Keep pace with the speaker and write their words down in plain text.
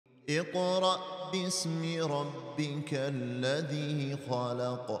اقرأ باسم ربك الذي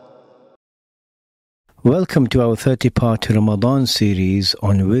خلق. Welcome to our 30-part Ramadan series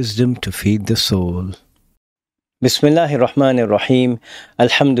on wisdom to feed the soul. Bismillahir Rahmanir Rahim.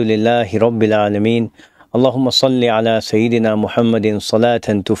 Alhamdulillahi Rabbil Alameen. Allahumma salli ala Sayyidina Muhammadin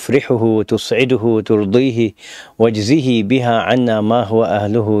salatan tufrihuhu, tus'iduhu, turdihi, wajzihi biha anna ma huwa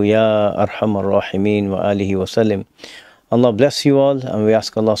ahluhu ya arhamar rahimin wa alihi wa sallim. Allah bless you all, and we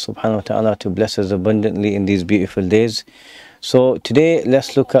ask Allah subhanahu wa ta'ala to bless us abundantly in these beautiful days. So today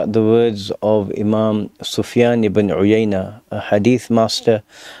let's look at the words of Imam Sufyan ibn Uyayna, a hadith master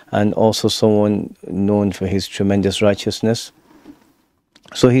and also someone known for his tremendous righteousness.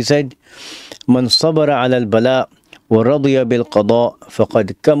 So he said, "Man sabara ala al-bala wa radiya bil qada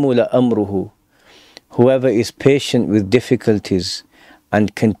faqad kamula amruhu." Whoever is patient with difficulties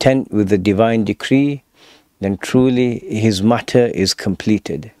and content with the divine decree, then truly his matter is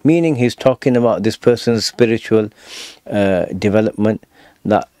completed. Meaning he's talking about this person's spiritual development,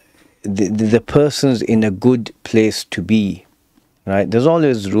 that the person's in a good place to be, right? There's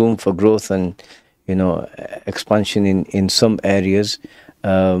always room for growth and, expansion in some areas,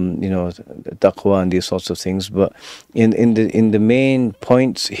 taqwa and these sorts of things. But in the main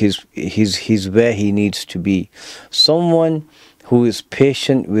points, he's where he needs to be. Someone who is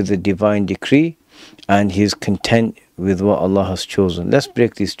patient with the divine decree, and he is content with what Allah has chosen. Let's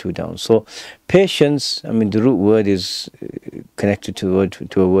break these two down. So, patience, the root word is connected to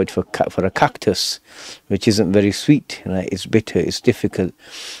a word for a cactus, which isn't very sweet, right? It's bitter, it's difficult.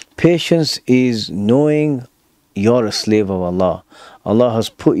 Patience is knowing you're a slave of Allah. Allah has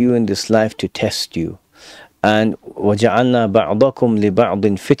put you in this life to test you. And وَجَعَلْنَا بَعْضَكُمْ لِبَعْضٍ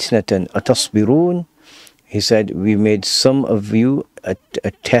فِتْنَةً أَتَصْبِرُونَ. He said, we made some of you a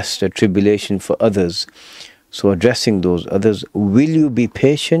test, a tribulation for others. So addressing those others, will you be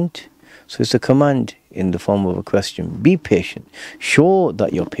patient? So it's a command in the form of a question. Be patient. Show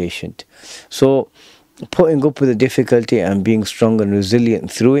that you're patient. So putting up with the difficulty and being strong and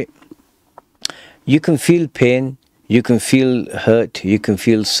resilient through it. You can feel pain. You can feel hurt. You can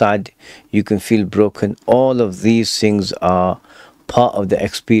feel sad. You can feel broken. All of these things are part of the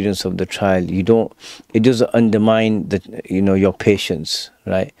experience of the trial. It doesn't undermine your patience,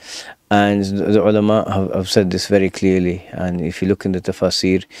 right? And the ulama have said this very clearly. And if you look in the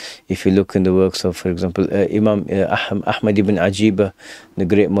tafasir, if you look in the works of, for example, Imam Ahmad ibn Ajiba, the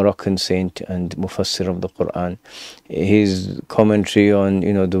great Moroccan saint and mufassir of the Quran, his commentary on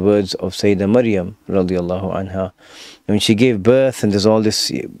the words of Sayyidah Maryam radiallahu anha, when she gave birth, and there's all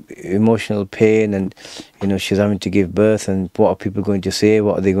this emotional pain, and she's having to give birth, and what are people going to say?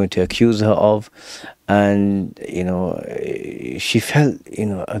 What are they going to accuse her of? And she felt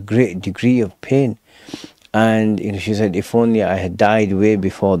a great degree of pain, and she said, if only I had died way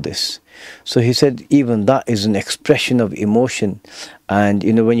before this. So he said, even that is an expression of emotion. And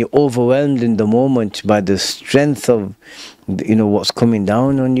when you're overwhelmed in the moment by the strength of what's coming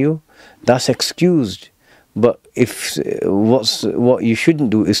down on you, that's excused. But what you shouldn't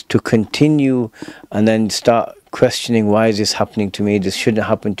do is to continue and then start questioning, why is this happening to me? This shouldn't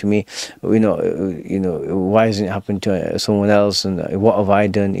happen to me. Why isn't it happening to someone else? And what have I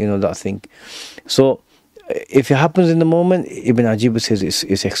done? That thing. So if it happens in the moment, Ibn Ajib says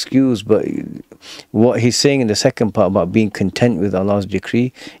it's excused. But what he's saying in the second part about being content with Allah's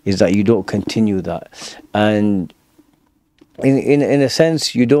decree is that you don't continue that. And in a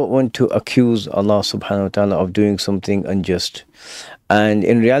sense, you don't want to accuse Allah subhanahu wa ta'ala of doing something unjust. And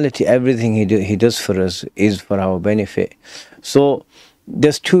in reality, everything He does for us is for our benefit. So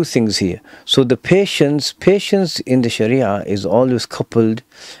there's two things here. So the patience in the Sharia is always coupled,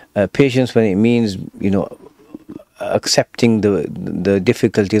 patience when it means, accepting the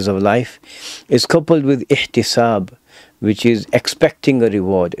difficulties of life, is coupled with ihtisab, which is expecting a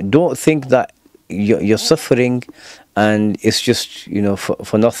reward. Don't think that you're suffering and it's just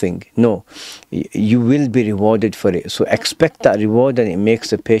for nothing. No, you will be rewarded for it. So expect that reward, and it makes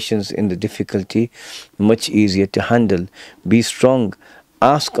the patience in the difficulty much easier to handle. Be strong.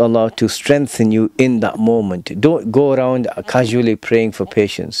 Ask Allah to strengthen you in that moment. Don't go around casually praying for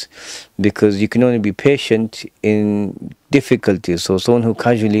patience, because you can only be patient in difficulties. So someone who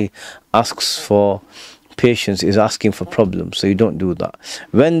casually asks for patience is asking for problems. So you don't do that.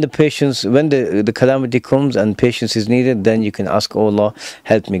 When the calamity comes and patience is needed, then you can ask, oh Allah,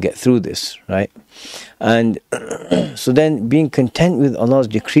 help me get through this, right? And so then being content with Allah's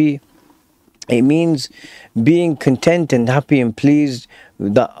decree, it means being content and happy and pleased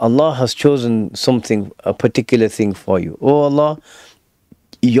that Allah has chosen something, a particular thing for you. Oh Allah,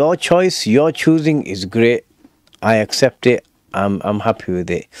 your choice, your choosing is great. I accept it. I'm happy with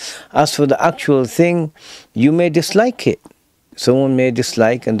it. As for the actual thing, you may dislike it. Someone may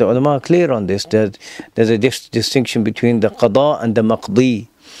dislike, and the ulama are clear on this, that there's a distinction between the qada and the maqdi.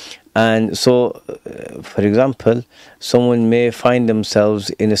 And so, for example, someone may find themselves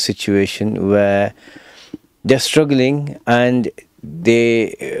in a situation where they're struggling and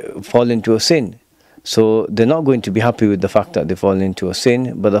they fall into a sin. So they're not going to be happy with the fact that they fall into a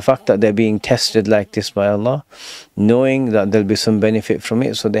sin, but the fact that they're being tested like this by Allah, knowing that there'll be some benefit from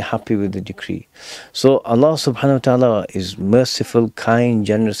it, so they're happy with the decree. So Allah subhanahu wa ta'ala is merciful, kind,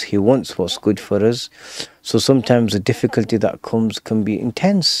 generous. He wants what's good for us. So sometimes the difficulty that comes can be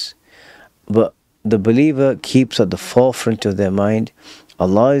intense, but the believer keeps at the forefront of their mind,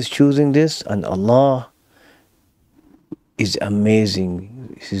 Allah is choosing this, and Allah is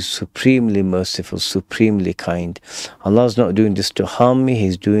amazing. He's supremely merciful, supremely kind. Allah's not doing this to harm me,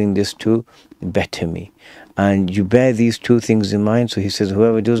 He's doing this to better me. And you bear these two things in mind. So He says,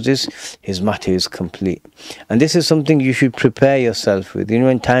 whoever does this, his matter is complete. And this is something you should prepare yourself with.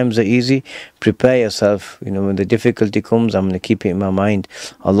 When times are easy, prepare yourself. When the difficulty comes, I'm going to keep it in my mind.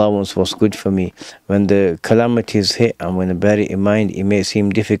 Allah wants what's good for me. When the calamities hit, I'm going to bear it in mind. It may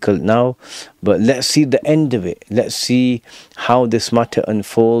seem difficult now, but let's see the end of it. Let's see how this matter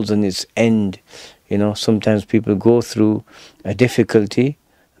unfolds and its end. Sometimes people go through a difficulty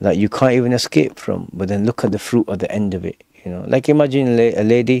that you can't even escape from, but then look at the fruit at the end of it. Like imagine a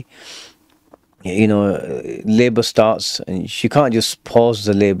lady, labor starts and she can't just pause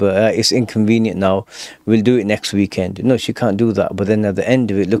the labor. It's inconvenient now, we'll do it next weekend. No, she can't do that. But then at the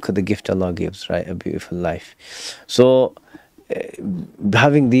end of it, look at the gift Allah gives, right? A beautiful life. So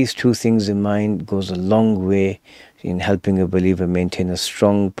having these two things in mind goes a long way in helping a believer maintain a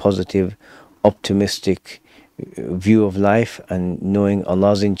strong, positive, optimistic view of life, and knowing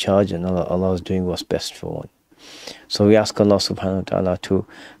Allah's in charge and Allah is doing what's best for one. So we ask Allah subhanahu wa ta'ala to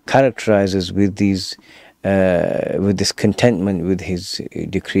characterize us with these with this contentment with His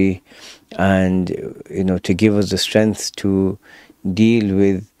decree, and to give us the strength to deal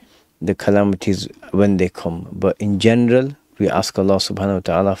with the calamities when they come. But in general, we ask Allah subhanahu wa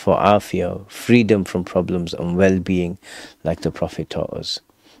ta'ala for afiyah, freedom from problems and well-being, like the Prophet taught us.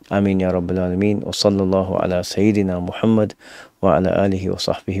 Ameen ya Rabbil Alameen. Wa sallallahu ala Sayyidina Muhammad wa ala alihi wa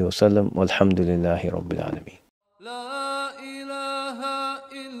sahbihi wa sallam. Walhamdulillahi Rabbil Alameen. La ilaha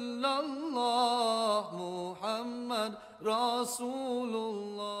illallah Muhammad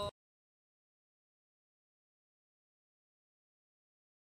Rasulullah.